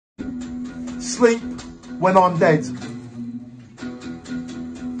Sleep when I'm dead.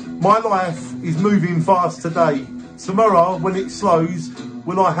 My life is moving fast today. Tomorrow, when it slows,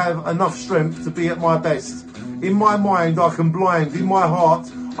 will I have enough strength to be at my best? In my mind, I can blind. In my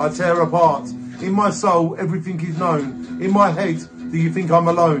heart, I tear apart. In my soul, everything is known. In my head, do you think I'm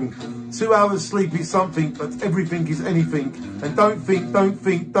alone? 2 hours sleep is something, but everything is anything. And don't think,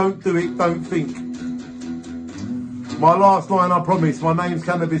 don't do it, don't think. My last line, I promise. My name's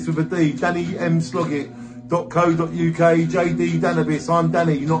Cannabis with a D. Danny M. Sloggett.co.uk. JD Danabis. I'm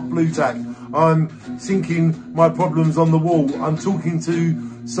Danny, not Blue Tack. I'm sinking my problems on the wall. I'm talking to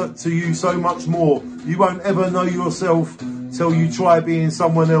you so much more. You won't ever know yourself till you try being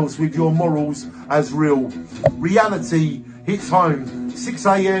someone else with your morals as real. Reality hits home. 6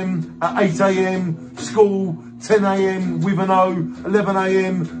 a.m. at 8 a.m. School. 10 a.m. with an O. 11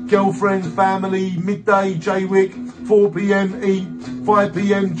 a.m. girlfriend, family. Midday J-Wick. 4 p.m. eat. 5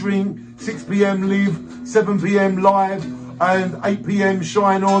 p.m. drink. 6 p.m. live. 7 p.m. live. And 8 p.m.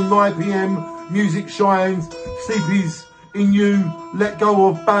 shine on. 9 p.m. music shines. Sleep is in you. Let go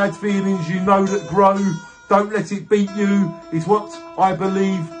of bad feelings you know that grow. Don't let it beat you. Is what I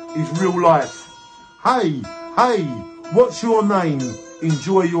believe is real life. Hey, what's your name?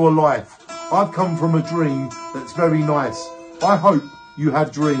 Enjoy your life. I've come from a dream that's very nice. I hope you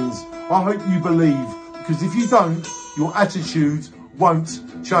have dreams. I hope you believe. Because if you don't, your attitude won't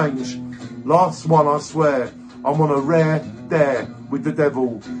change. Last one, I swear. I'm on a rare dare with the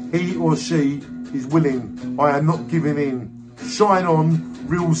devil. He or she is willing. I am not giving in. Shine on,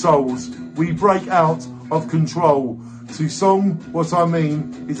 real souls. We break out of control. To song, what I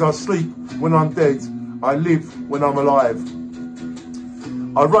mean is I sleep when I'm dead. I live when I'm alive.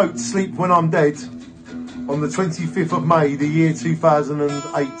 I wrote Sleep When I'm Dead on the 25th of May, the year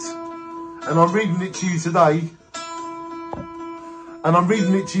 2008. And I'm reading it to you today.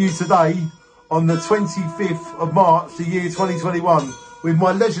 On the 25th of March, the year 2021, with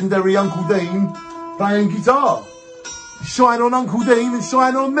my legendary Uncle Dean playing guitar. Shine on Uncle Dean and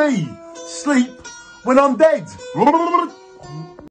shine on me. Sleep when I'm dead.